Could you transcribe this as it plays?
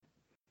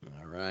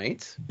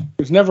right.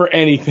 There's never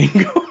anything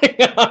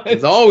going on.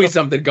 There's always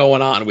something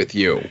going on with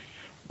you.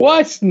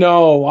 What?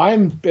 No,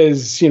 I'm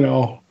as,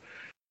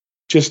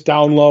 just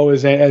down low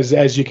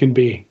as you can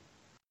be.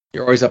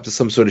 You're always up to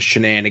some sort of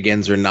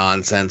shenanigans or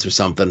nonsense or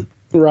something.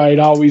 Right,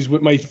 always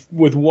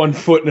with one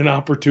foot in an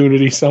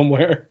opportunity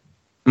somewhere.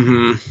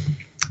 Mm-hmm.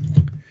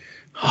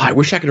 Oh, I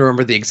wish I could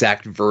remember the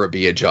exact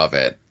verbiage of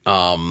it.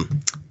 On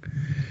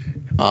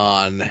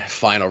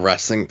Final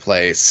Wrestling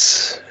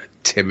Place,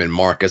 Tim and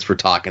Marcus were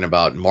talking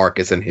about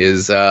Marcus and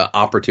his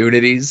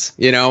opportunities,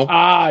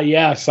 Ah,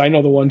 yes, I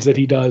know the ones that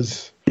he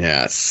does.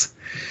 Yes.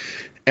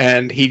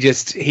 And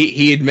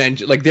he had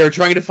mentioned, like, they're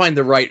trying to find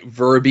the right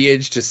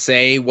verbiage to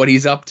say what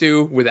he's up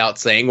to without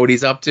saying what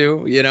he's up to,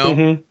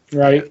 Mm-hmm.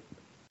 Right.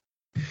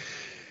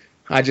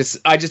 I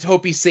just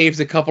hope he saves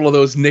a couple of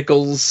those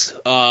nickels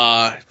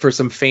for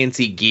some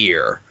fancy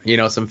gear,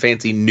 some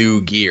fancy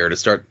new gear to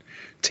start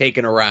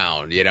taking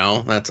around,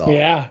 That's all.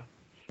 Yeah.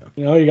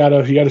 You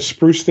gotta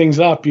spruce things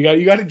up.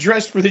 You gotta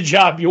dress for the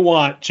job you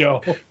want,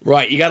 Joe.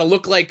 Right. You gotta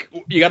look like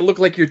you're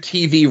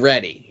TV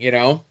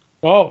ready,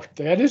 Oh,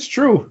 that is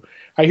true.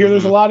 I hear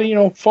there's a lot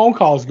of, phone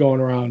calls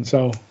going around,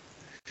 so.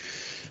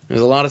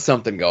 There's a lot of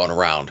something going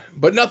around.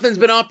 But nothing's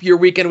been up. Your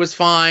weekend was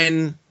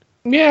fine.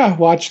 Yeah,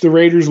 watch the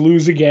Raiders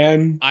lose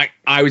again.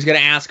 I was going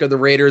to ask, are the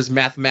Raiders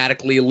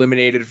mathematically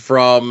eliminated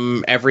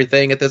from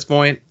everything at this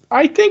point?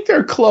 I think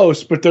they're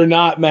close, but they're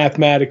not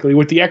mathematically.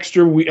 With the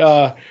extra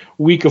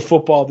week of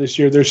football this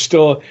year, there's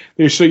still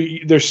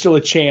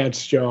a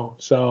chance, Joe.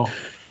 So.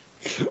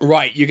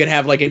 Right, you could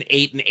have like an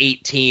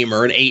 8-8 team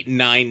or an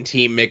 8-9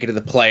 team make it to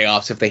the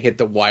playoffs if they hit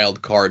the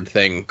wild card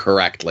thing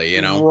correctly,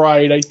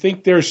 Right, I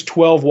think there's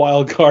 12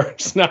 wild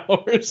cards now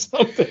or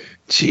something.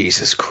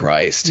 Jesus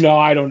Christ. No,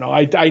 I don't know.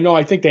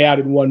 I think they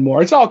added one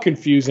more. It's all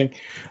confusing.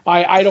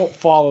 I don't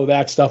follow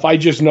that stuff. I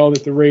just know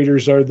that the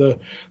Raiders are the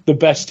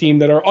best team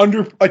that are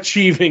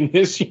underachieving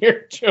this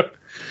year, Joe.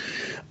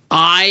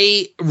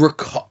 I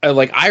recall,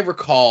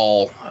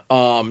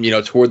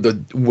 toward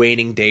the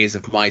waning days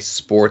of my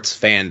sports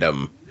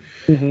fandom,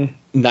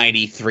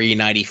 93,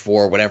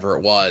 94, whatever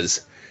it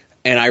was,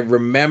 and I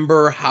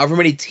remember however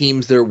many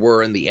teams there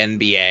were in the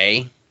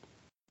NBA,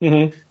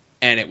 and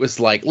it was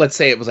like, let's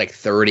say it was like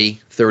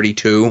 30,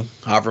 32,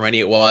 however many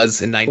it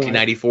was in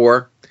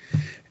 1994,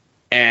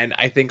 and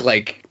I think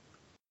like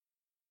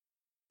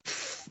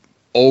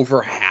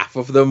over half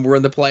of them were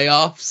in the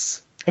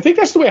playoffs. I think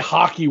that's the way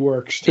hockey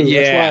works, too.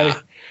 Yeah.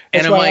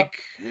 That's why I'm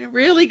like,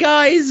 really,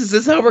 guys? Is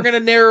this how we're going to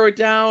narrow it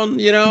down,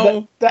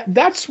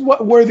 That's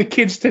where the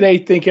kids today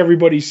think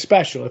everybody's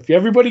special. If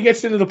everybody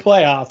gets into the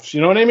playoffs,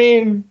 you know what I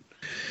mean?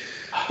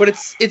 But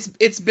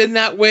it's been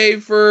that way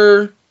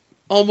for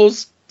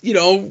almost,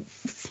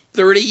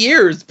 30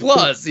 years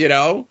plus,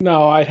 No,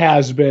 it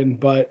has been,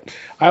 but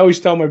I always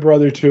tell my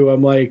brother, too,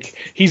 I'm like,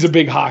 he's a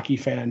big hockey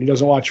fan. He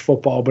doesn't watch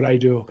football, but I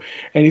do.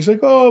 And he's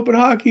like, oh, but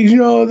hockey's,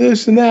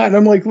 this and that. And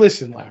I'm like,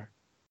 listen, Larry.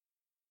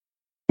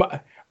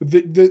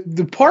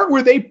 The part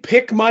where they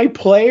pick my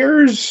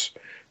players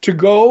to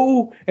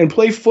go and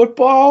play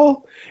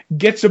football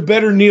gets a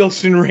better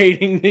Nielsen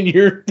rating than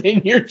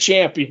your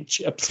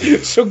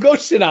championships. So go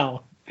sit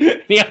down.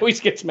 And he always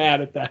gets mad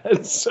at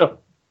that. So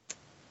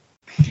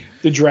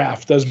the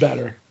draft does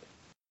better.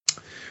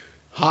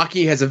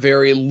 Hockey has a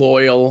very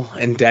loyal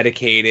and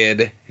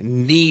dedicated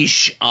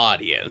niche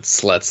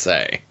audience, let's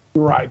say.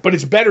 Right, but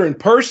it's better in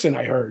person,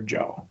 I heard,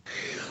 Joe.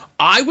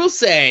 I will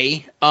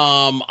say,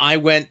 I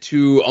went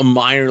to a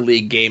minor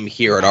league game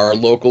here at our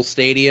local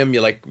stadium.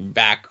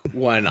 Back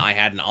when I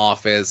had an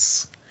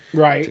office,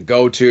 right, to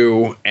go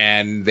to,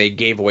 and they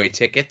gave away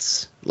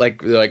tickets. They're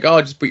like,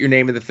 oh, just put your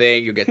name in the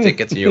thing, you'll get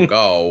tickets, and you'll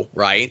go,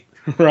 right?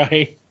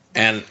 Right.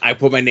 And I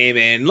put my name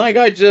in,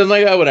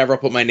 whatever. I'll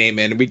put my name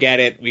in. We get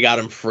it. We got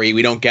them free.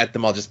 We don't get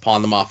them. I'll just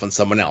pawn them off on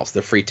someone else.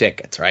 They're free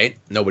tickets, right?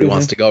 Nobody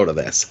wants to go to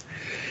this.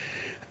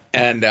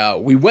 And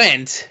we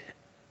went.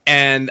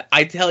 And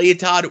I tell you,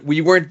 Todd,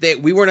 we weren't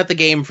at the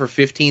game for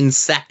 15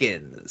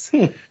 seconds.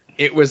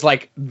 It was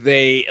I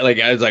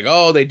was like,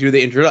 oh, they do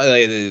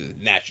the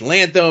national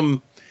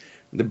anthem.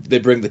 They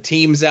bring the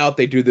teams out.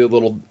 They do the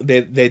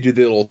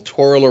little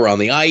twirl around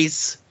the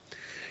ice.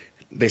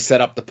 They set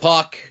up the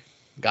puck.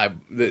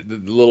 The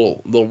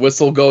little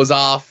whistle goes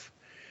off.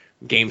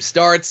 Game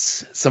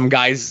starts. Some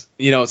guys,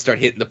 start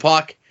hitting the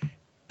puck.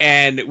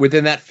 And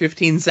within that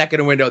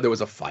 15-second window, there was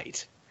a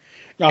fight.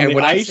 On the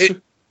ice?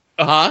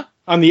 Uh-huh.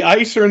 On the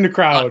ice or in the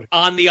crowd?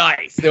 On the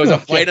ice. There was a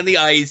fight on the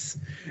ice,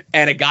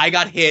 and a guy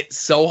got hit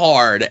so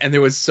hard, and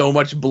there was so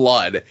much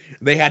blood,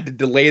 they had to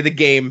delay the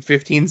game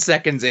 15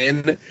 seconds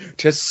in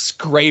to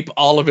scrape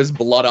all of his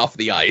blood off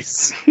the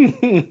ice.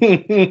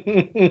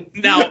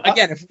 Now,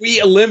 again, if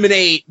we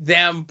eliminate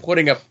them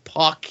putting a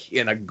puck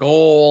in a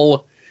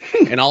goal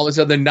and all this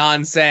other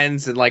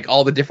nonsense and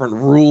all the different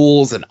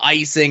rules and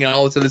icing and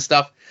all this other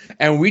stuff,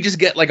 and we just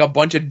get a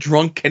bunch of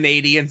drunk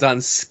Canadians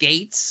on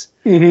skates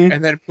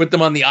and then put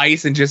them on the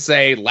ice and just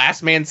say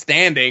last man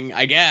standing,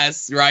 I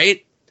guess,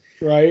 right?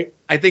 Right.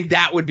 I think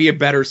that would be a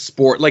better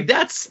sport. Like,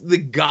 that's the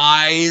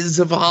guise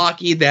of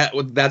hockey.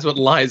 That's what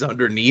lies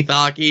underneath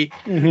hockey.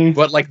 Mm-hmm.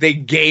 But like, they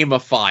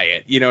gamify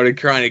it, to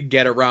kind of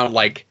get around,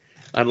 like,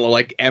 I don't know,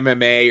 like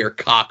MMA or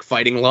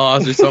cockfighting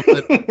laws or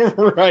something.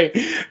 Right.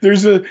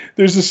 There's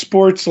a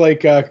sports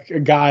like a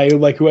guy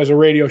like who has a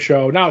radio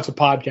show. Now it's a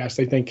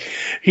podcast, I think.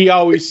 He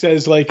always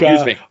says like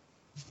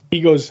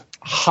he goes,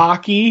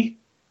 hockey.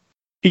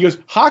 He goes,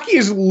 hockey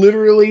is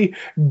literally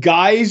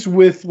guys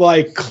with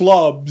like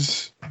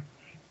clubs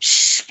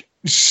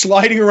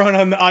sliding around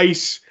on the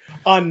ice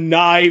on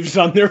knives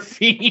on their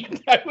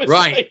feet. I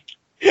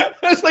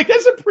was like,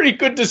 that's a pretty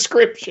good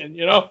description,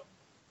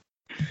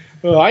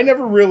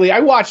 I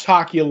watched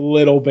hockey a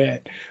little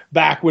bit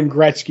back when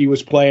Gretzky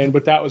was playing,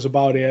 but that was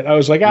about it. I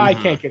was like, I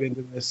can't get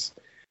into this,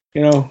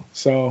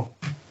 so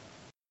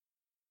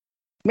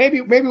maybe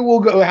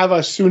we'll go have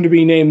a soon to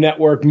be named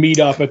network meet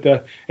up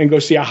and go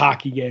see a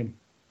hockey game.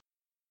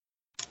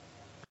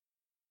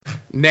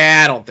 Nah,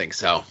 I don't think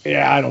so.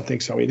 Yeah, I don't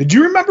think so either. Do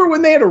you remember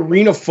when they had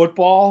arena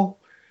football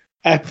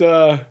at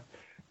the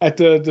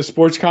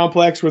sports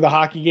complex where the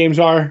hockey games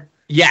are?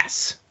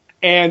 Yes.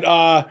 And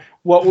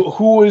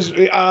who was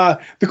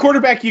the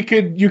quarterback you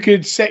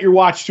could set your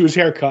watch to his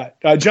haircut?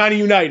 Johnny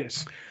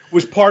Unitas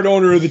was part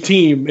owner of the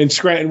team in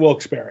Scranton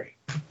Wilkes-Barre.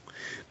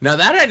 Now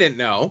that I didn't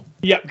know.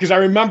 Yeah, because I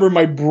remember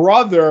my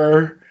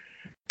brother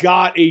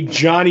got a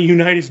Johnny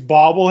Unitas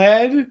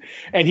bobblehead,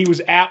 and he was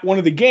at one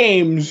of the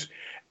games,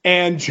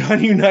 and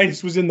Johnny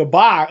Unitas was in the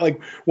box,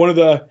 like one of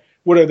the,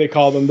 what do they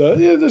call them?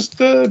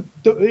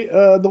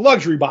 The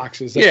luxury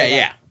boxes.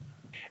 Yeah.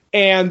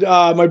 And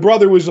my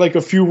brother was like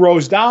a few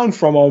rows down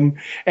from him,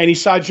 and he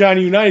saw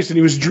Johnny Unitas, and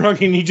he was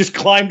drunk, and he just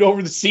climbed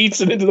over the seats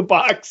and into the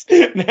box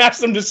and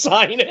asked him to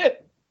sign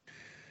it.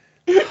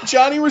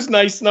 Johnny was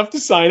nice enough to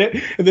sign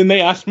it, and then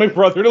they asked my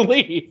brother to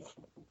leave.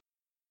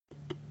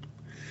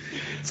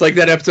 It's like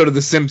that episode of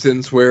The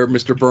Simpsons where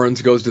Mr.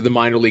 Burns goes to the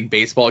minor league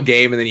baseball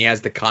game, and then he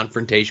has the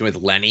confrontation with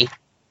Lenny.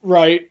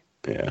 Right.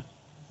 Yeah.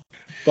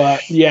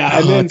 But, yeah.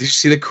 And then, did you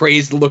see the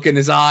crazed look in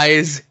his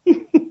eyes?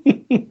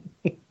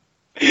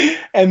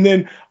 And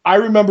then I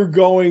remember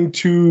going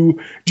to,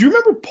 do you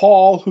remember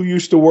Paul, who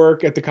used to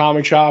work at the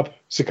comic shop,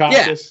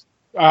 Secaucus?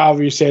 Yeah.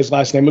 However you say his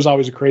last name. It was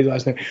always a crazy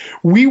last name.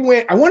 We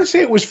went, I want to say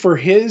it was for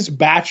his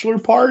bachelor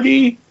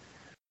party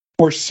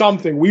or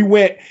something. We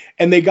went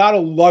and they got a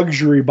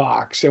luxury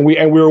box, and we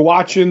were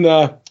watching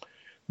or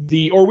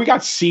we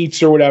got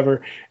seats or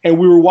whatever, and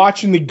we were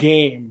watching the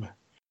game,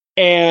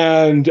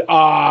 and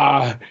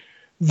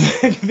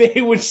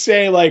they would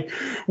say, like,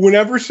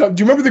 whenever do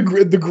you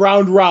remember the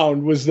Ground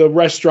Round was the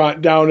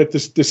restaurant down at the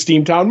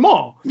Steamtown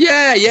Mall?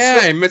 Yeah.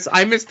 So,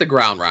 I missed the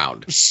Ground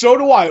Round. So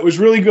do I. It was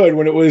really good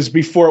when it was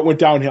before it went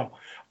downhill.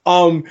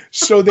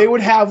 So they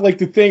would have like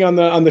the thing on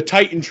the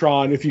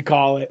Titantron, if you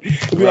call it.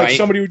 It'd be like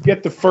somebody would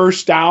get the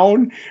first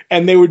down,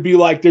 and they would be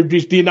like,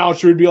 the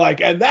announcer would be like,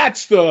 and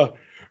that's the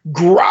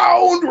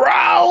Ground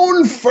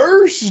Round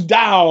first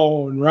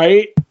down,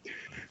 right?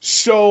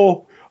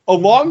 So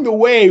along the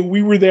way,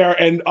 we were there,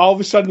 and all of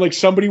a sudden, like,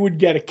 somebody would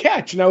get a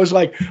catch. And I was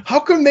like, how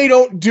come they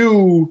don't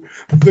do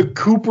the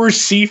Cooper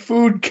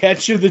Seafood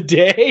catch of the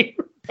day?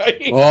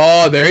 Right?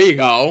 Oh, there you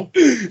go.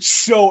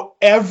 So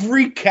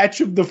every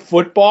catch of the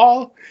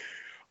football,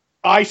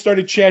 I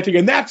started chanting,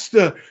 and that's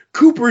the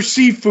Cooper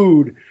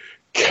Seafood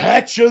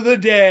catch of the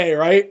day,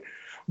 right?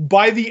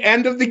 By the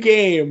end of the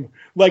game,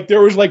 like,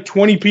 there was like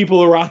 20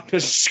 people around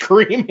us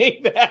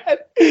screaming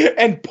that.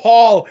 And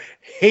Paul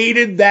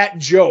hated that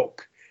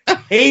joke.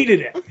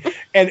 Hated it.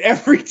 And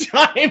every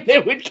time they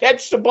would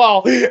catch the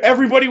ball,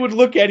 everybody would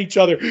look at each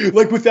other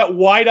like with that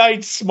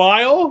wide-eyed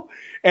smile,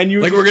 and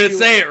you like, we're gonna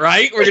say it,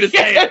 right? We're gonna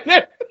say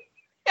it.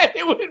 And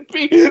it would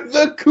be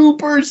the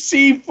Cooper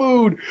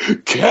Seafood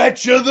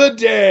catch of the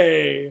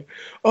day.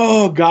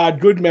 Oh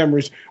God, good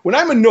memories. When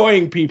I'm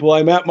annoying people,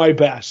 I'm at my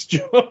best.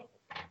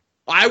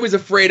 I was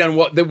afraid on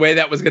the way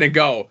that was gonna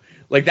go.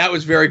 Like, that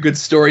was very good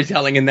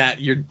storytelling in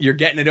that you're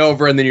getting it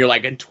over, and then you're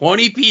like, and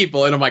 20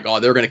 people, and I'm like, oh,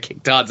 they're going to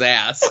kick Todd's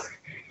ass.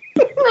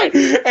 Right.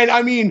 And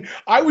I mean,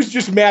 I was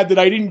just mad that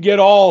I didn't get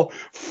all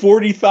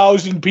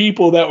 40,000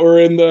 people that were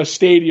in the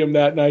stadium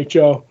that night,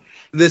 Joe.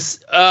 This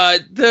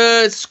the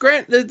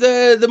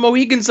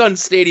Mohegan Sun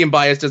Stadium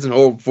bias doesn't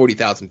hold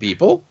 40,000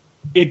 people.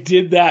 It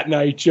did that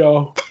night,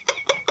 Joe.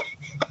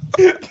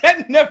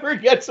 That never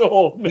gets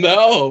old. Man.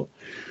 No.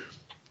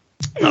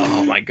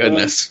 Oh my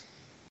goodness.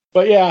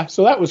 But yeah,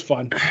 so that was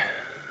fun.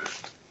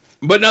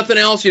 But nothing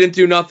else? You didn't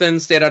do nothing?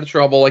 Stayed out of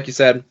trouble, like you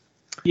said?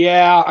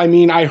 Yeah, I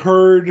mean, I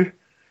heard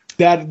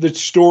that the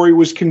story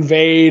was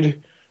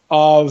conveyed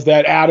of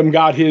that Adam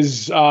got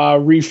his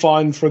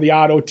refund for the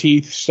auto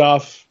teeth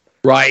stuff.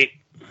 Right.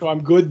 So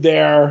I'm good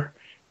there.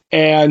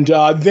 And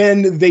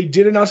then they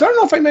did announce, I don't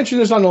know if I mentioned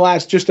this on the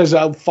last, just as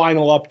a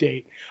final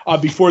update,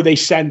 before they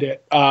send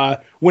it,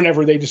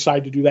 whenever they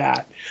decide to do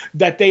that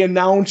they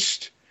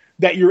announced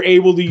that you're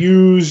able to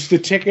use the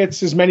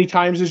tickets as many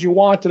times as you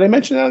want. Did I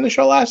mention that on the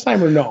show last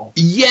time or no?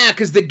 Yeah,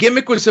 because the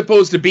gimmick was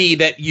supposed to be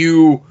that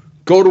you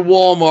go to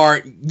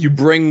Walmart, you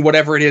bring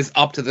whatever it is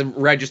up to the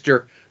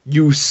register,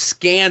 You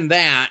scan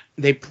that,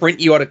 they print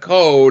you out a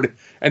code,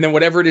 and then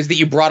whatever it is that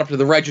you brought up to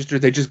the register,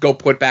 they just go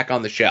put back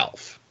on the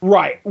shelf.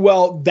 Right.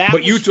 Well,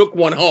 But you took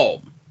one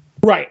home.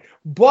 Right.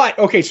 But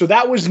okay, so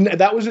that was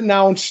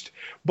announced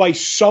by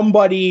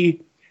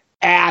somebody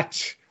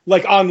at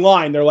like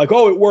online. They're like,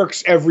 "Oh, it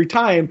works every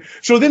time."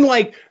 So then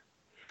like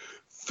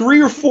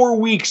 3 or 4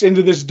 weeks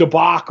into this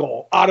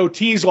debacle, Auto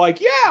T's like,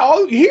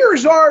 "Yeah,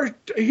 here's our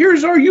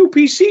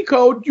UPC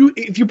code.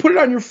 If you put it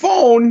on your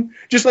phone,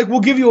 just like we'll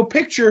give you a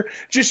picture,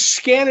 just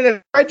scan it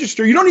and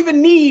register. You don't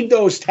even need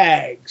those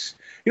tags.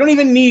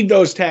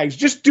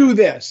 Just do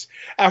this."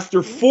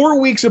 After 4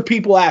 weeks of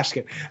people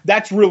asking,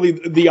 that's really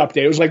the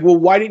update. It was like, well,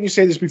 why didn't you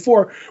say this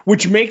before?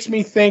 Which makes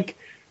me think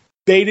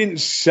they didn't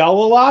sell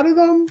a lot of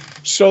them.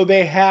 So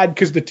they had,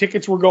 because the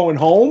tickets were going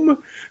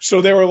home.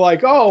 So they were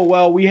like, oh,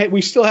 well,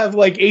 we still have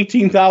like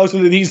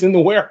 18,000 of these in the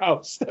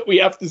warehouse that we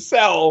have to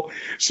sell.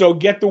 So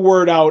get the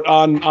word out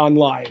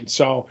online.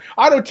 So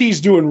Auto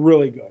T's doing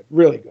really good,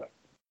 really good.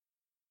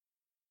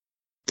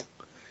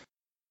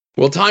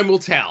 Well, time will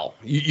tell.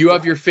 You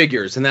have your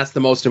figures, and that's the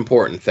most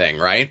important thing,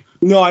 right?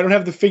 No, I don't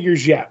have the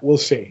figures yet. We'll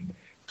see.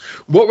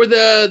 What were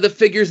the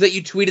figures that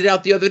you tweeted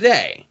out the other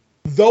day?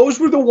 Those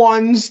were the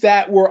ones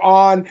that were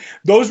on.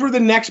 Those were the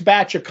next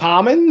batch of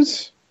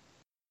commons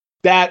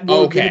that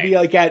were going to be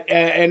like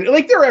and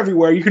like they're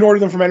everywhere. You can order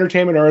them from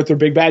Entertainment Earth or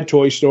Big Bad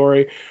Toy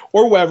Story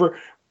or wherever.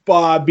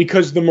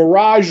 Because the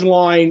Mirage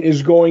line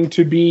is going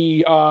to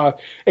be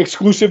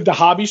exclusive to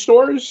hobby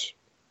stores.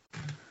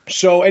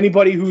 So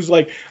anybody who's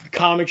like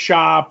comic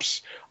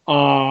shops,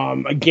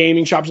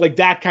 gaming shops, like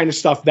that kind of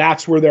stuff,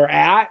 that's where they're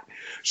at.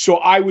 So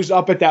I was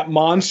up at that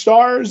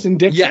Monstars in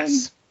Dixon.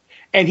 Yes.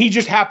 And he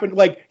just happened,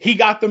 like, he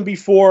got them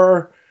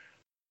before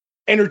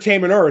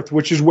Entertainment Earth,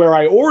 which is where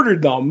I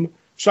ordered them.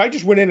 So I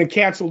just went in and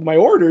canceled my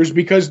orders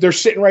because they're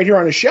sitting right here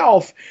on a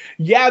shelf.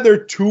 Yeah,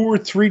 they're $2 or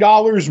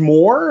 $3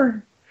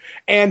 more.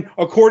 And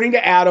according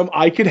to Adam,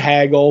 I could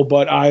haggle,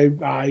 but I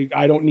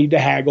don't need to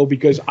haggle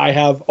because I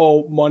have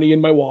money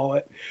in my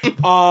wallet.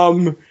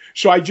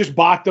 So I just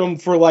bought them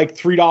for like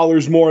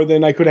 $3 more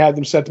than I could have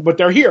them set to, but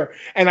they're here.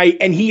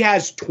 And he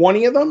has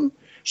 20 of them,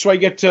 so I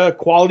get to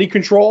quality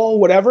control,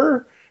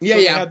 whatever. Yeah,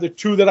 so I had the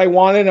 2 that I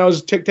wanted, and I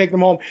was take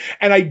them home.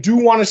 And I do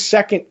want a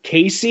second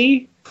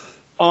Casey,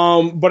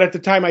 but at the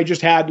time I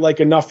just had like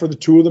enough for the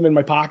 2 of them in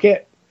my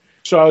pocket.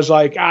 So I was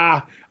like,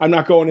 I'm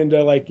not going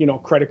into like,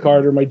 credit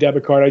card or my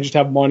debit card. I just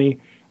have money.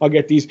 I'll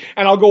get these.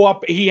 And I'll go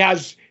up. He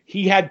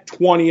had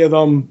 20 of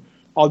them.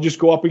 I'll just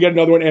go up and get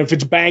another one. And if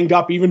it's banged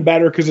up, even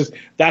better, because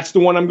that's the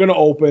one I'm going to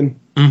open.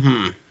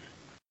 Mm-hmm.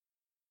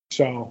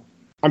 So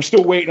I'm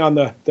still waiting on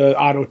the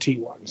Auto T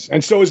ones.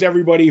 And so is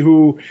everybody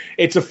who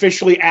it's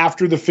officially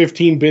after the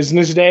 15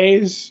 business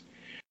days.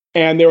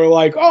 And they were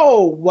like,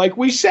 like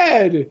we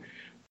said,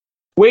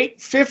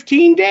 wait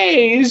 15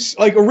 days.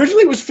 Like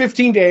originally it was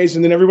 15 days,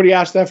 and then everybody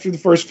asked after the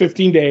first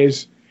 15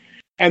 days.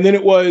 And then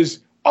it was,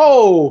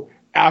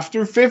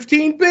 after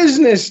 15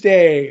 business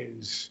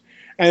days.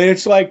 And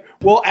it's like,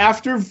 well,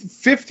 after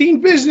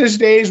 15 business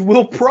days,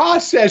 we'll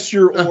process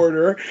your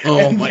order,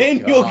 and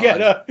then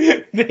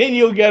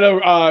you'll get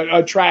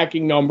a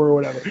tracking number or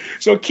whatever.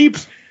 So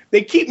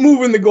they keep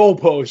moving the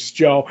goalposts,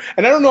 Joe.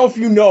 And I don't know if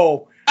you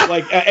know,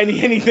 like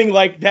anything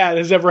like that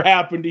has ever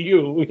happened to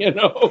you,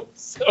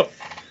 So.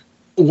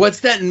 What's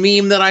that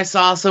meme that I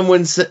saw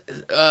someone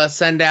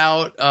send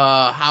out?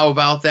 How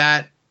about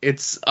that?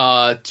 It's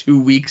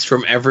 2 weeks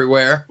from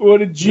everywhere.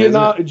 What a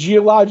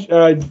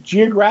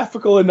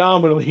geographical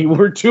anomaly.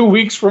 We're 2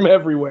 weeks from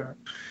everywhere.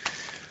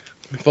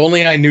 If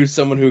only I knew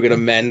someone who could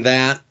amend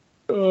that.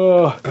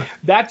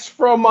 That's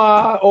from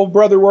Oh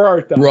Brother, Where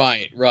Art Thou?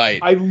 Right.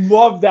 I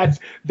love that.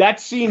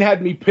 That scene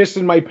had me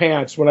pissing my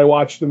pants when I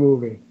watched the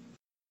movie.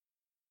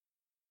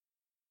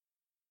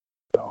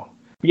 So,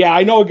 yeah,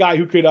 I know a guy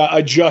who could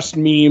adjust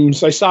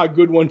memes. I saw a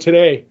good one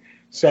today.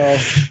 So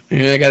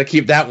yeah, I got to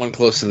keep that one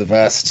close to the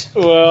vest.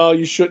 Well,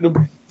 you shouldn't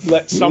have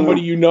let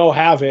somebody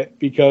have it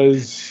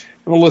because.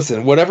 Well,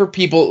 listen, whatever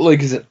people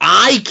like,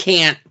 I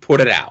can't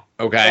put it out.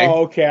 Okay.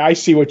 Oh, okay. I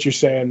see what you're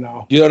saying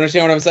now. You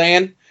understand what I'm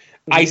saying?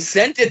 Mm-hmm. I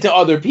sent it to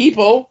other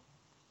people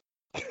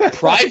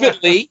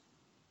privately,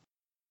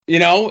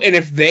 and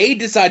if they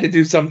decide to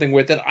do something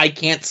with it, I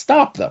can't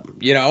stop them.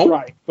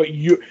 Right. But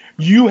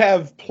you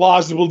have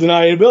plausible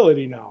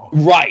deniability now.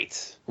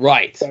 Right.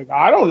 Like,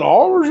 I don't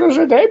know.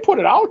 They put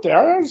it out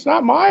there. It's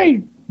not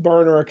my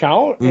burner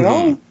account,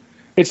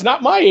 It's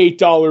not my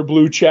 $8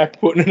 blue check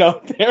putting it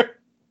out there.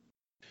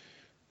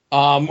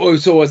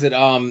 So was it?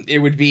 It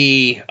would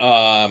be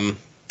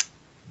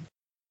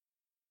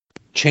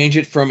change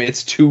it from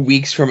it's 2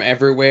 weeks from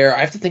everywhere. I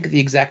have to think of the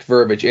exact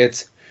verbiage.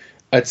 It's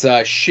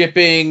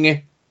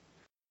shipping.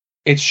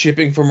 It's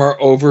shipping from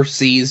our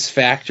overseas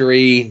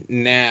factory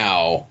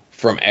now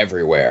from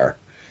everywhere.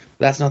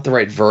 That's not the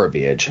right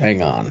verbiage.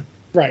 Hang on.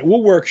 Right,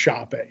 we'll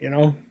workshop it,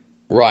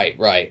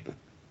 Right.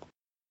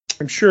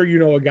 I'm sure you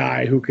know a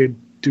guy who could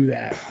do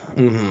that.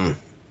 Mm-hmm.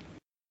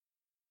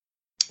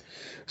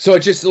 So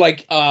it's just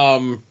like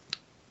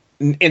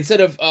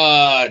instead of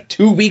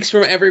 2 weeks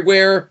from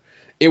everywhere,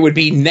 It would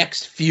be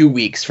next few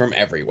weeks from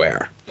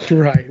everywhere.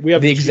 Right. We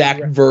have the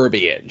exact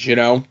verbiage, you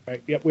know?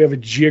 Right. Yep. We have a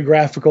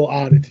geographical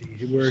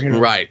oddity.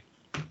 Right.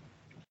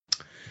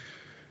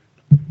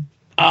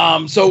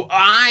 So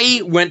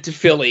I went to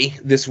Philly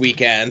this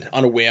weekend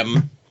on a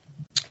whim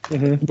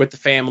with the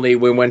family.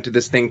 We went to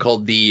this thing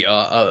called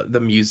the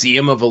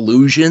Museum of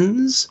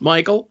Illusions,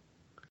 Michael.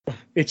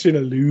 It's an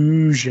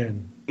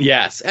illusion.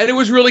 Yes. And it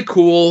was really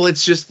cool.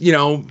 It's just, you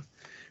know,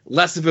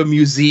 less of a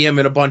museum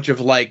and a bunch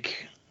of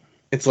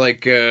it's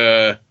like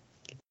they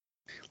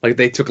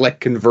took like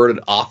converted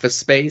office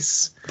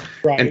space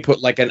and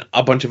put like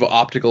a bunch of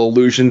optical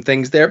illusion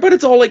things there, but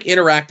it's all like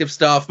interactive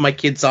stuff. My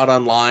kids saw it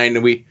online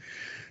and we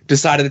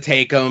decided to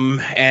take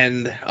them,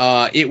 and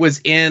it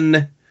was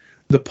in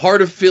the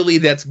part of Philly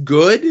that's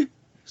good,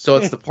 so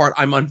it's the part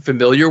I'm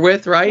unfamiliar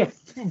with, right?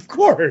 Of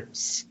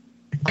course.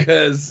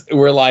 Because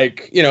we're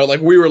like, you know, like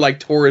we were like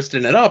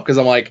touristing it up because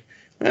I'm like,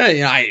 you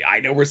know,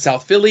 I know where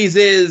South Philly's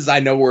is, I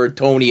know where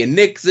Tony and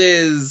Nick's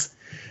is.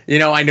 You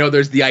know, I know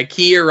there's the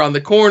IKEA around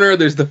the corner.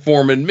 There's the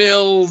Foreman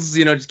Mills.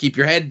 You know, just keep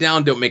your head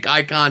down. Don't make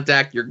eye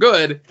contact. You're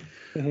good.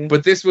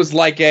 But this was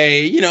like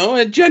a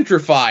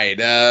gentrified,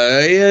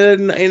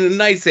 in a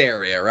nice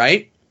area,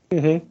 right?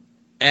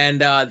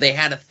 And they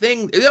had a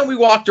thing. Then we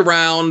walked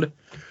around.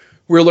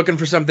 We were looking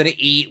for something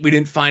to eat. We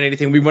didn't find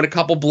anything. We went a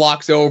couple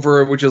blocks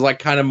over, which is like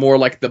kind of more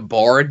like the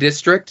bar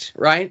district,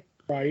 right?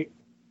 Right.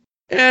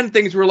 And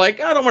things were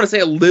like, I don't want to say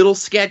a little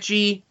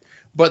sketchy,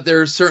 but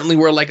there certainly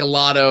were like a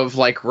lot of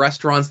like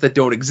restaurants that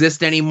don't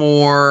exist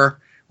anymore.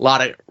 A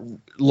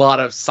lot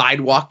of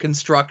sidewalk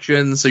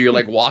construction. So you're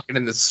like walking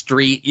in the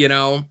street, you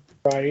know?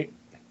 Right.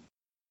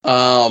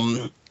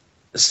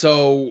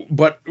 So,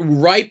 but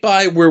right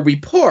by where we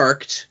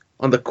parked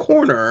on the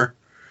corner,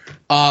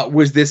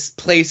 was this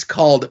place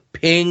called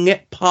Ping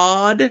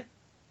Pod.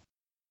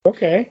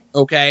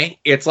 Okay.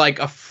 It's like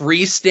a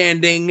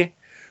freestanding,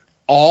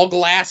 all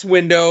glass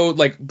window,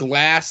 like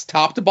glass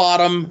top to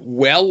bottom,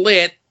 well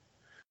lit.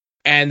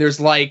 And there's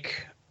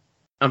like,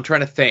 I'm trying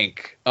to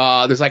think.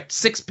 There's like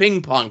 6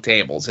 ping pong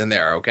tables in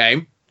there,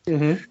 okay?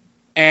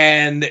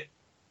 And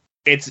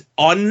it's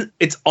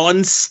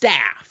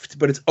unstaffed,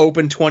 but it's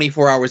open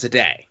 24 hours a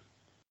day.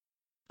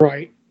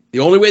 Right. The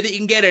only way that you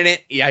can get in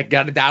it, you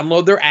got to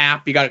download their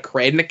app, you got to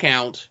create an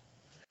account,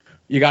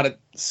 you got to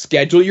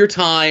schedule your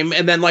time,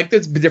 and then like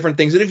there's different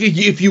things. And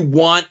if you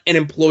want an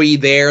employee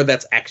there,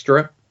 that's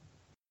extra.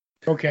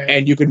 Okay.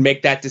 And you could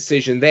make that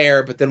decision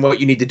there, but then what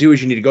you need to do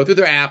is you need to go through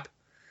their app,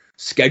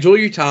 schedule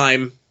your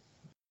time,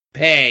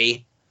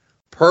 pay,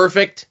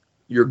 perfect,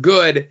 you're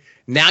good.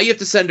 Now you have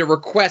to send a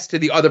request to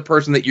the other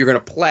person that you're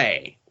going to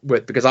play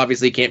with, because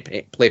obviously you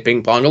can't play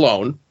ping pong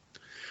alone.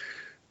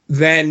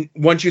 Then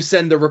once you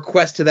send the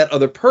request to that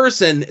other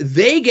person,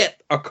 they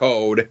get a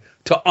code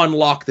to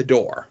unlock the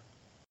door.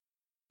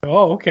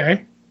 Oh,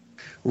 okay.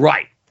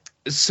 Right.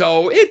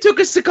 So it took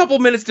us a couple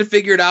minutes to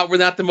figure it out. We're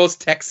not the most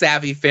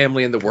tech-savvy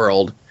family in the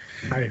world.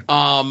 Right.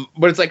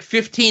 But it's like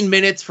 15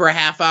 minutes for a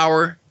half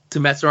hour to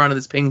mess around in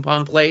this ping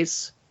pong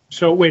place.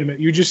 So wait a minute.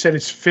 You just said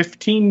it's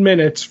 15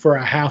 minutes for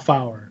a half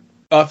hour.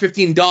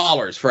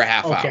 $15 for a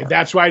half hour. Okay,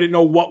 that's why I didn't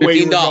know what way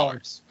you were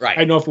going. Right.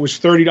 I didn't know if it was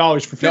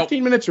 $30 for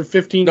 15 minutes or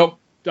 $15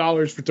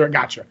 for 30.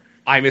 Gotcha.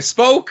 I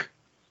misspoke.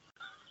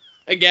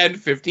 Again,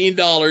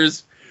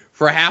 $15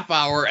 for a half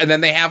hour, and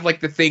then they have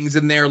like the things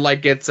in there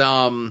like it's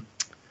a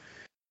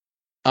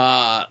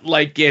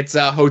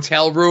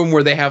hotel room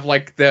where they have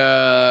like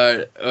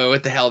the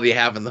what the hell do you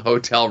have in the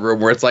hotel room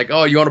where it's like,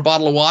 oh, you want a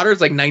bottle of water?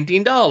 It's like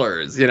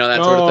 $19, you know,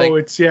 that sort of thing. Oh,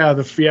 it's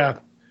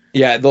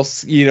Yeah, they'll,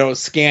 you know,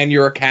 scan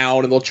your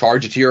account and they'll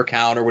charge it to your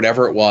account or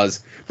whatever it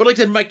was. But like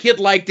I said, my kid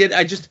liked it.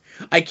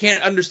 I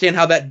can't understand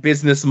how that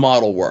business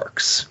model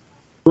works.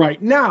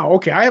 Right. Now,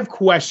 okay, I have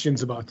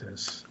questions about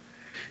this.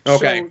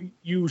 Okay. So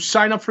you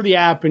sign up for the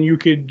app and you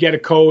could get a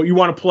code. You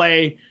want to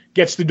play,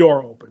 gets the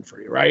door open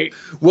for you, right?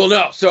 Well,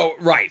 no. So,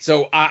 right.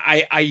 So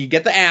I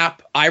get the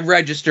app, I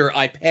register,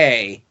 I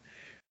pay.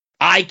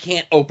 I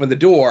can't open the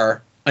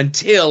door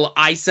until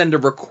I send a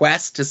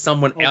request to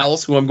someone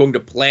else who I'm going to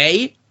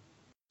play.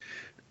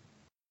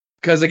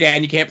 Because,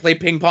 again, you can't play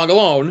ping pong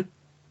alone.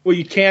 Well,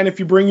 you can if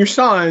you bring your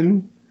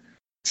son.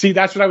 See,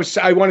 that's what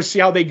I want to see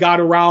how they got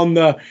around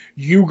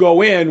you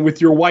go in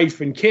with your wife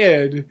and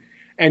kid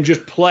and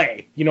just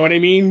play. You know what I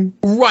mean?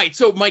 Right.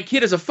 So my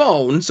kid has a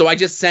phone, so I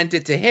just sent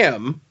it to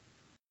him.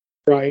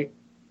 Right.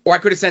 Or I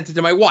could have sent it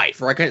to my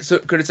wife, or I could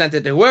have sent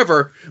it to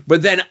whoever.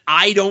 But then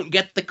I don't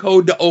get the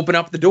code to open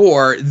up the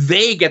door.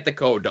 They get the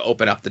code to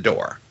open up the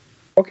door.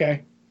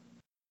 Okay.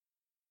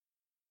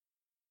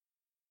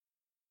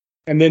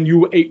 And then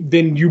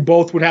you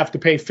both would have to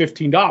pay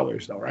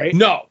 $15 though, right?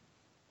 No.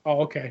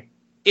 Oh, okay.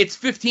 It's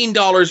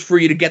 $15 for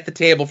you to get the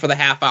table for the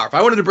half hour. If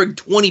I wanted to bring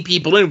 20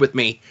 people in with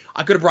me,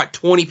 I could have brought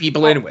 20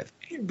 people in with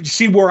me.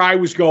 See, where I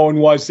was going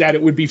was that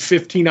it would be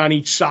 15 on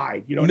each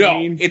side. You know what I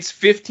mean? No, it's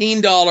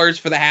 $15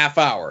 for the half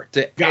hour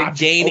to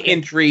gain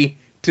entry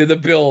to the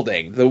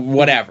building, the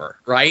whatever,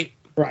 right?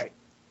 Right.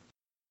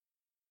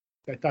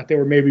 I thought they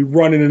were maybe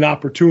running an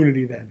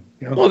opportunity then.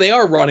 You know? Well, they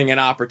are running an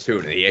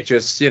opportunity. It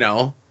just, you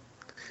know,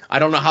 I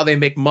don't know how they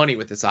make money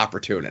with this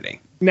opportunity.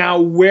 Now,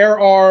 where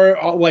are,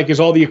 is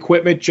all the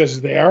equipment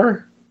just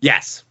there?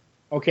 Yes.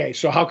 Okay,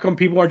 so how come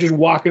people are just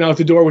walking out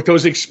the door with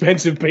those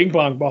expensive ping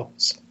pong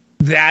balls?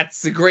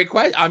 That's a great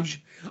question.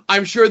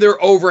 I'm sure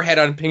their overhead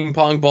on ping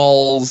pong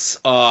balls,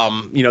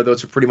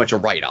 those are pretty much a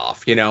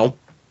write-off,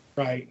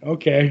 Right.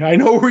 Okay. I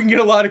know we can get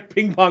a lot of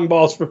ping pong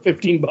balls for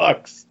 $15.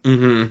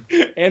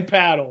 Mm-hmm. And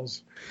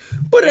paddles.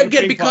 But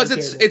again, because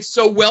it's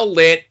so well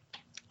lit,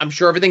 I'm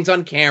sure everything's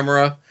on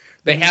camera.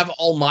 They have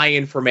all my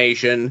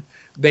information.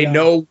 They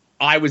know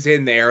I was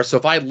in there. So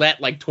if I let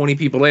 20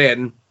 people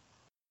in,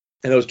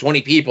 and those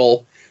 20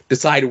 people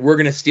decide we're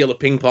going to steal a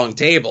ping pong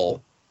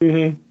table,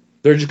 they're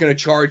just going to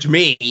charge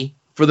me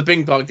for the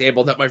ping pong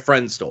table that my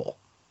friend stole.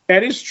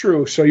 That is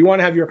true. So you want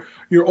to have your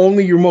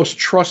most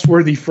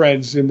trustworthy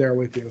friends in there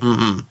with you.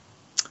 Mm-hmm.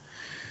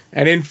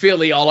 And in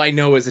Philly, all I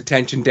know is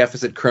attention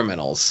deficit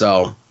criminals.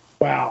 So,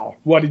 wow,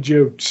 what did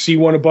you see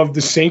one above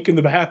the sink in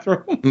the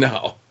bathroom?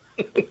 No,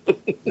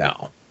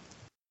 no.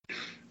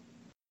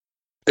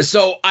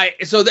 So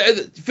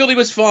Philly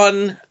was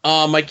fun.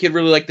 My kid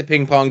really liked the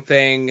ping pong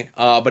thing,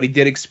 but he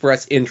did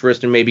express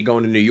interest in maybe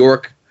going to New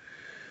York.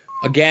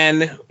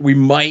 Again, we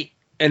might,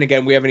 and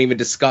again, we haven't even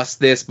discussed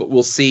this, but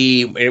we'll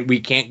see. We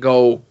can't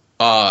go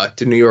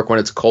to New York when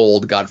it's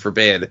cold, God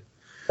forbid.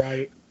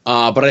 Right.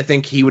 But I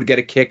think he would get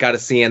a kick out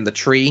of seeing the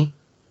tree,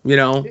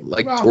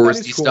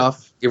 touristy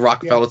stuff. The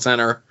Rockefeller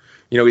Center.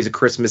 He's a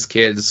Christmas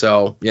kid,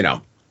 so,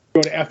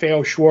 Go to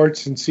FAO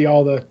Schwartz and see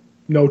all the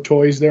no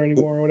toys there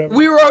anymore or whatever.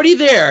 We were already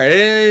there.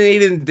 He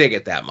didn't dig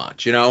it that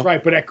much,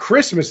 Right, but at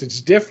Christmas it's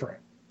different.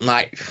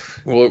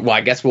 Well,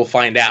 I guess we'll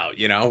find out,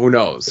 Who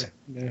knows?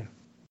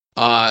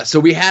 Yeah. So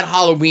we had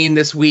Halloween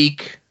this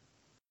week.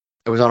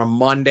 It was on a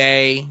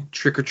Monday,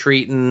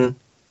 trick-or-treating.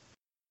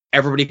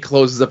 Everybody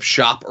closes up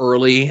shop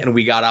early, and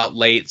we got out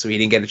late, so he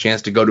didn't get a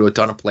chance to go to a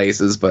ton of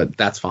places, but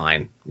that's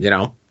fine,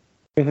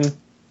 Mm-hmm.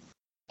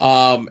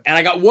 And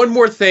I got one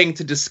more thing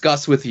to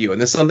discuss with you,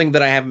 and this is something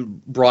that I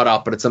haven't brought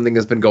up, but it's something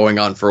that's been going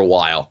on for a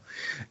while.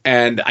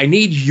 And I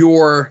need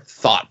your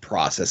thought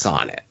process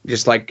on it,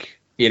 just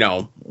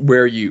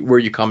where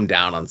you come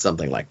down on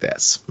something like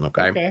this.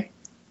 Okay.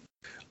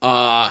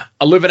 I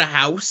live in a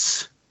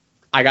house.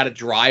 I got a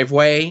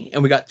driveway,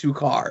 and we got 2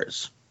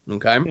 cars.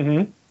 Okay.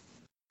 Mm-hmm.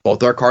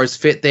 Both our cars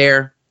fit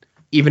there.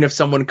 Even if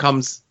someone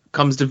comes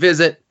to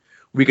visit,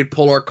 we could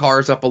pull our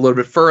cars up a little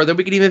bit further.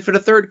 We could even fit a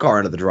 3rd car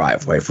into the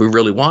driveway if we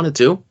really wanted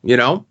to,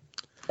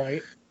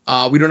 Right.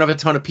 We don't have a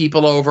ton of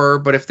people over,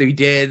 but if they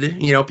did,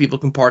 people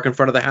can park in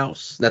front of the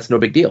house. That's no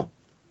big deal.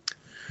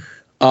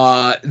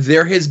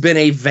 There has been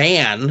a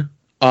van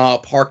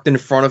parked in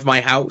front of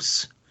my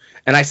house,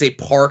 and I say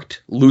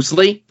parked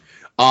loosely,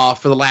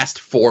 for the last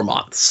 4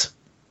 months.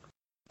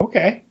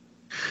 Okay.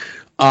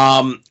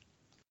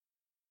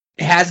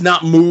 Has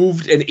not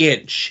moved an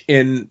inch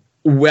in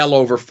well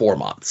over 4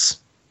 months.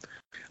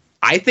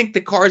 I think the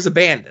car is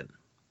abandoned.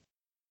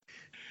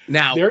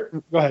 Now, go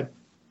ahead.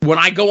 When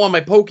I go on my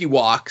pokey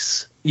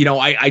walks,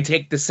 I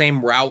take the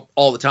same route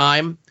all the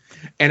time.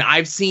 And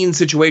I've seen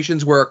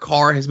situations where a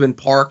car has been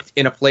parked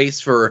in a place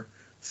for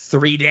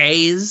 3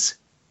 days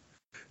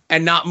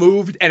and not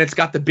moved. And it's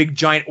got the big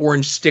giant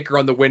orange sticker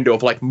on the window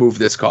of move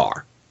this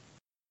car.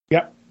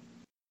 Yep.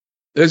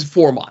 There's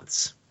 4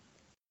 months.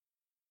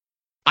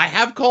 I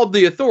have called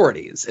the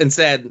authorities and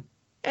said,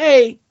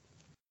 hey,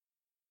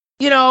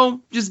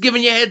 just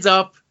giving you a heads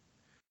up.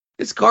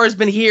 This car's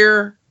been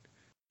here.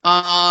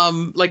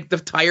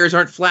 The tires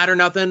aren't flat or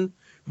nothing,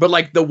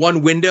 but the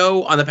one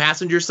window on the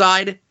passenger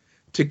side,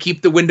 to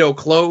keep the window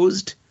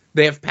closed,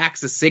 they have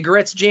packs of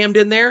cigarettes jammed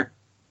in there.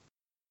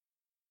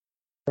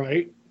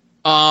 Right.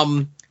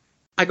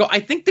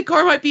 I think the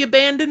car might be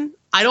abandoned.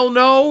 I don't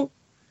know.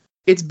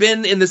 It's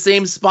been in the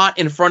same spot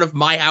in front of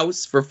my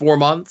house for 4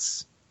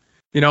 months.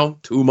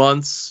 2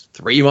 months,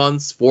 3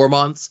 months, 4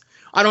 months.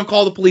 I don't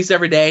call the police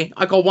every day.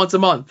 I call once a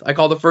month. I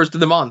call the first of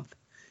the month.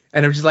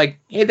 And I'm just like,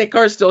 hey, that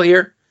car's still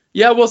here.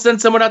 Yeah, we'll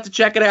send someone out to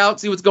check it out,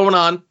 see what's going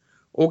on.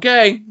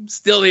 Okay,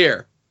 still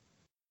here.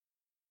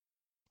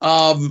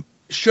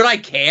 Should I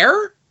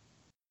care?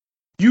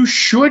 You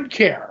should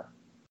care.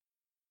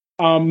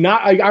 I'm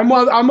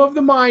of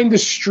the mind the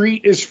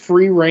street is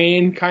free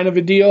reign kind of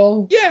a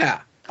deal.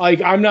 Yeah.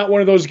 I'm not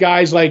one of those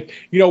guys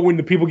when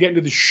the people get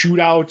into the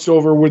shootouts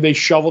over where they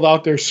shoveled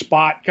out their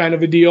spot kind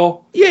of a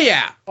deal.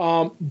 Yeah.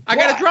 I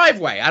got a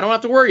driveway. I don't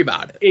have to worry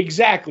about it.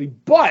 Exactly.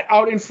 But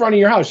out in front of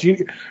your house,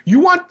 you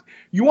want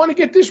to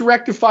get this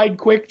rectified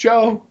quick,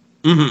 Joe?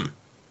 Mm-hmm.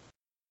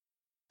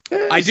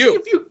 I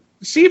do.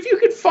 See if you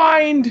could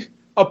find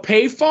a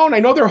payphone. I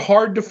know they're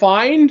hard to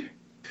find.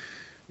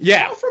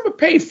 Yeah. Call from a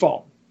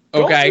payphone.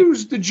 Okay. Don't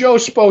use the Joe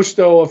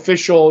Sposto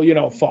official,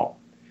 phone.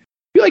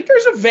 Be like,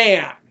 there's a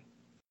van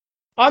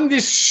on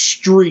this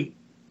street.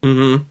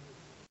 Mm-hmm.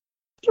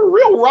 There's a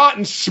real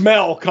rotten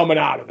smell coming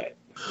out of it.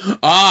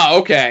 Ah,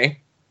 okay.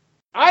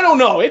 I don't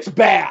know. It's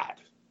bad.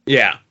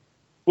 Yeah.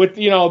 With,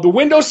 the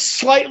windows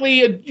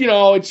slightly,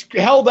 it's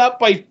held up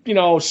by,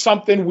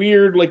 something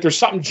weird, like there's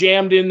something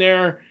jammed in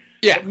there.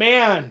 Yeah. But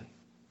man,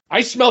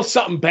 I smell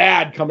something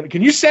bad coming.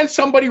 Can you send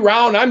somebody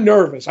around? I'm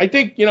nervous. I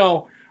think,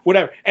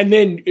 whatever. And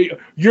then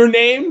your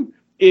name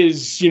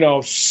is,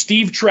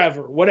 Steve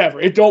Trevor, whatever.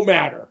 It don't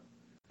matter.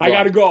 I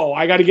got to go.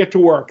 I got to get to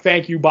work.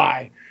 Thank you.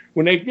 Bye.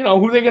 When they're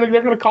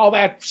going to call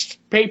that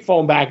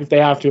payphone back if they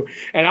have to.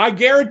 And I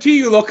guarantee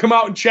you they'll come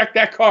out and check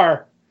that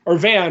car or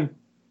van.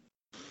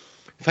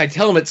 If I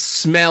tell them it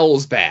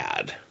smells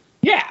bad.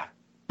 Yeah.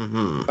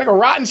 Mm-hmm. Like a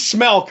rotten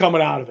smell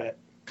coming out of it.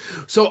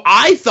 So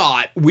I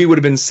thought we would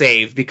have been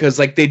saved because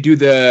like they do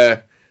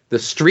the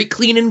street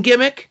cleaning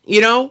gimmick,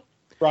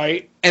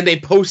 Right. And they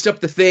post up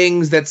the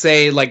things that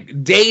say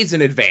like days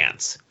in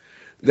advance.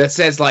 That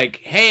says like,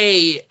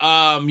 hey,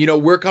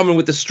 we're coming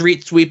with the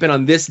street sweeping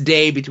on this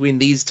day between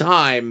these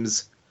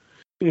times.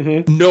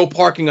 Mm-hmm. No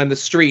parking on the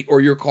street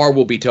or your car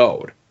will be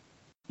towed.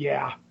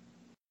 Yeah.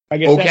 I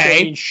guess that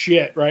doesn't mean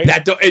shit, right?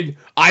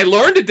 I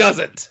learned it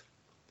doesn't.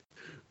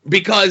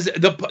 Because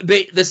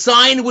the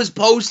sign was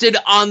posted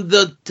on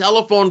the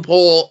telephone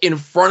pole in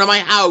front of my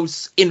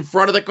house, in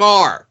front of the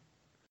car.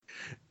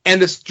 And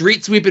the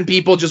street sweeping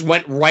people just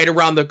went right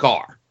around the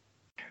car.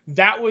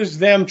 That was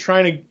them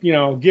trying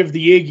to, give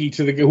the Iggy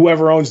to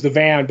whoever owns the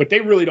van, but they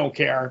really don't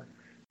care.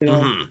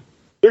 Mm-hmm.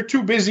 They're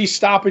too busy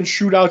stopping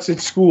shootouts at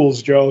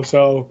schools, Joe.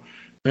 So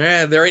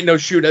yeah, there ain't no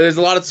shootout. There's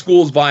a lot of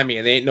schools by me,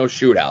 and they ain't no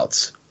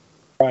shootouts.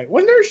 Right?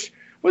 Wasn't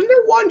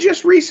there one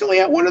just recently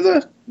at one of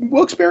the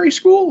Wilkes-Barre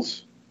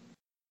schools?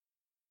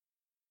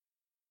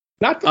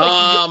 Not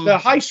the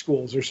high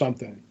schools or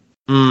something.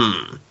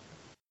 Hmm.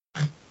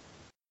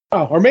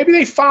 Oh, or maybe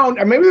they found.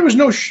 Or maybe there was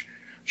no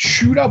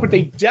shootout, but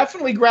they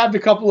definitely grabbed a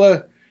couple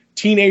of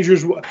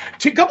teenagers.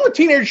 A couple of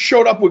teenagers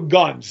showed up with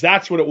guns.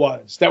 That's what it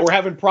was. That were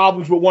having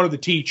problems with one of the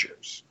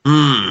teachers.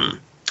 Hmm.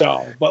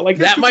 So, but like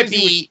that might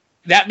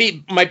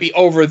be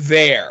over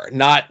there,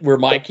 not where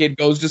my kid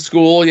goes to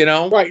school.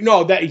 Right?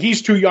 No, that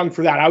he's too young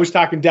for that. I was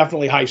talking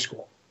definitely high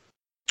school.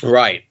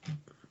 Right.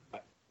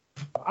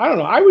 I don't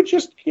know. I would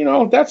just,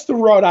 that's the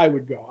route I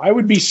would go. I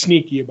would be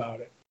sneaky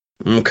about it.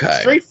 Okay.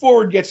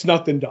 Straightforward gets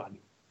nothing done.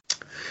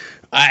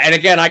 And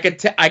again, I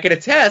could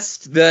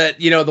attest that,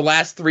 the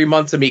last 3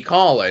 months of me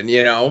calling,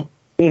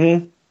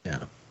 Mm-hmm.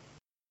 Yeah.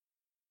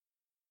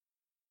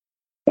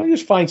 I'll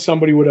just find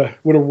somebody with a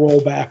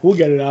rollback. We'll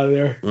get it out of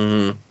there.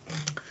 Mm-hmm.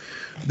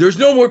 There's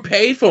no more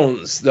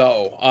payphones,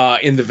 though,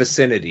 in the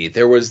vicinity.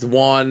 There was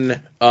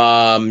one,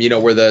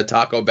 where the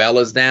Taco Bell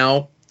is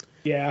now.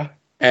 Yeah.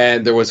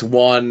 And there was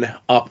one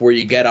up where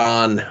you get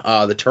on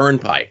the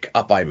turnpike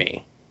up by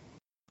me.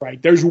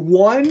 Right. There's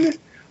one.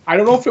 I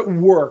don't know if it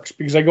works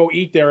because I go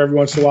eat there every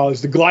once in a while.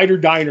 Is the Glider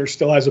Diner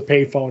still has a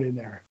payphone in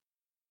there?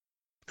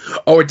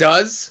 Oh, it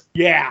does?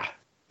 Yeah.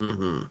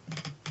 Mm-hmm.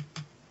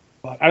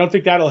 But I don't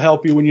think that'll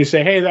help you when you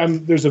say, hey,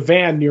 there's a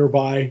van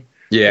nearby.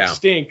 Yeah. It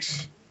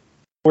stinks.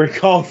 We're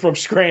calling from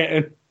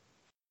Scranton.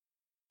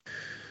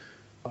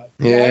 But,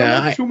 I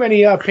don't have too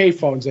many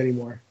payphones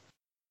anymore.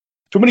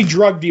 Too many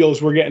drug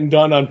deals were getting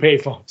done on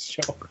payphones,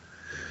 Joe.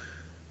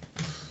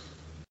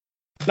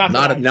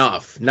 Not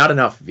enough. Not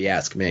enough, if you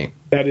ask me.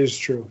 That is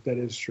true.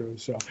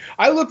 So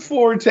I look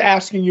forward to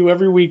asking you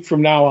every week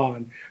from now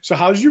on. So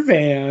how's your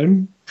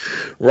van?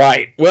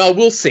 Right. Well,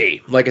 we'll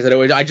see. Like I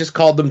said, I just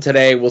called them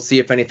today. We'll see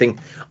if anything.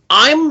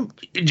 And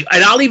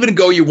I'll even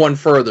go you one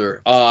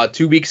further.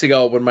 2 weeks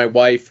ago when my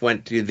wife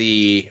went to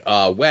the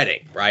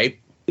wedding, right?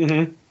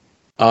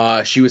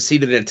 Mm-hmm. She was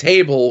seated at a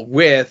table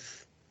with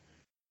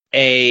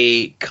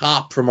a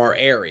cop from our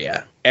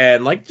area.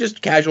 And like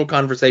just casual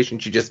conversation,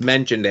 she just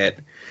mentioned it.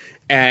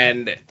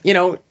 And,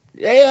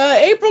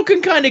 April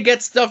can kind of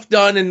get stuff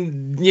done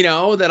and,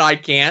 that I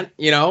can't,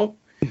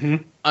 Mm-hmm.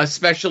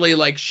 Especially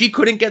like she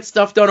couldn't get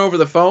stuff done over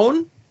the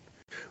phone,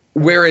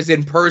 whereas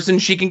in person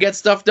she can get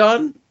stuff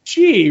done.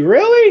 Gee,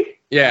 really?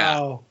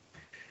 Yeah.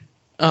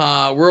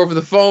 Wow. We're over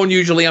the phone.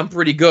 Usually I'm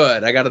pretty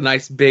good. I got a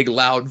nice, big,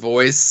 loud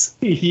voice.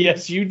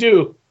 Yes, you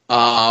do.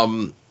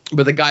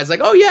 But the guy's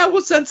like, oh, yeah,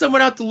 we'll send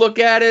someone out to look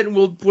at it and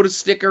we'll put a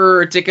sticker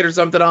or a ticket or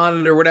something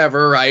on it or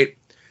whatever, right?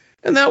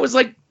 And that was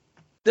like,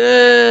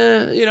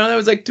 that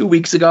was like 2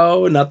 weeks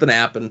ago and nothing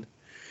happened.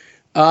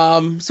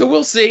 So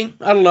we'll see.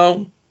 I don't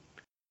know.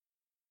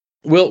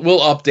 We'll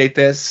update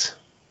this.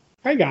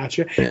 I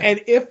gotcha. Yeah.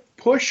 And if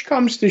push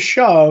comes to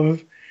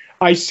shove,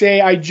 I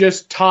say I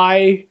just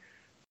tie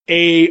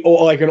an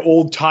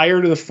old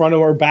tire to the front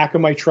or back of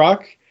my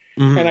truck,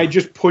 mm-hmm. and I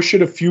just push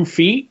it a few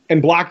feet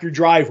and block your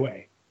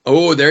driveway.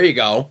 Oh, there you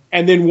go.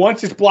 And then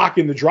once it's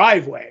blocking the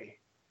driveway,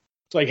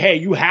 it's like, hey,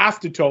 you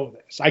have to tow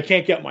this. I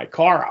can't get my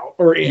car out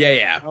or in.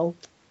 Yeah.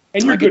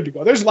 And you're good to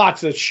go. There's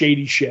lots of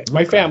shady shit.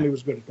 My family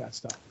was good at that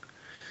stuff.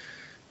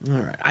 All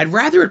right. I'd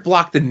rather it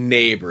block the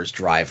neighbor's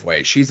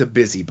driveway. She's a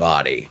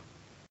busybody.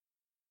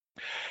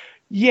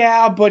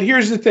 Yeah, but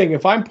here's the thing.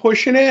 If I'm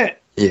pushing it,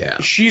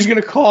 she's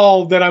going to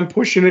call that I'm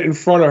pushing it in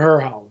front of her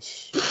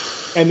house.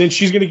 And then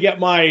she's going to get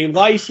my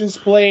license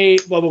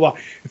plate, blah, blah, blah.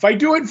 If I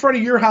do it in front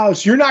of your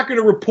house, you're not going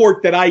to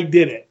report that I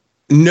did it.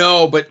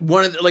 No, but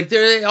one of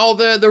all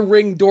the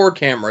Ring door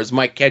cameras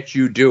might catch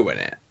you doing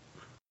it.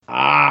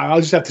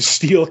 I'll just have to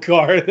steal a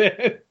car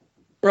then.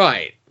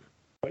 Right.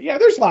 But yeah,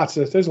 there's lots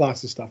of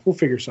stuff. We'll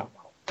figure something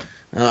out.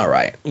 All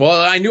right.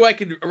 Well, I knew I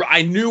could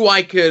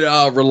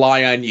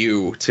rely on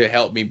you to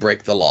help me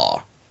break the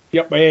law.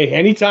 Yep. Hey,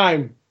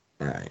 anytime.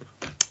 All right.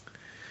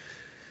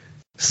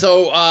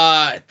 So,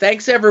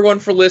 thanks everyone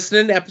for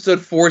listening to episode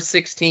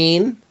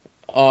 416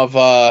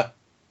 of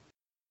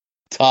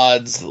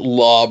Todd's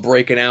Law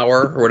Breaking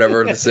Hour or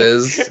whatever this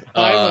is.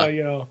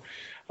 I'm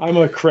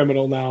a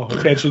criminal now.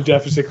 Attention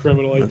deficit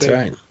criminal. That's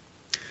right.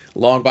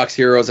 Longbox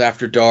Heroes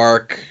After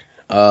Dark.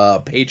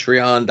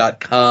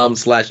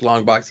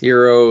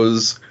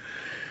 Patreon.com/LongboxHeroes.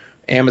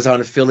 Amazon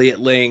affiliate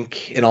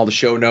link in all the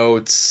show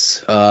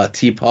notes.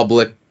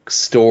 TeePublic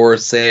store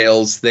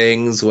sales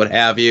things, what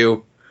have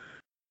you.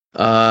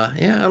 I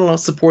don't know.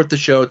 Support the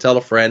show. Tell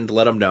a friend.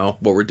 Let them know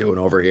what we're doing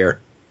over here.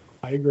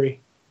 I agree.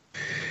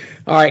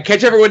 All right.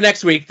 Catch everyone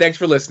next week. Thanks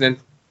for listening.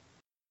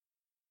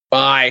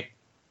 Bye.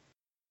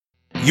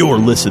 You're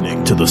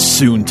listening to the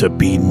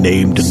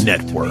soon-to-be-named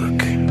network,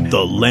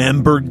 the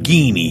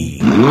Lamborghini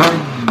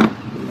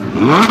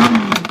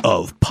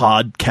of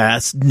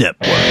podcast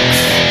networks.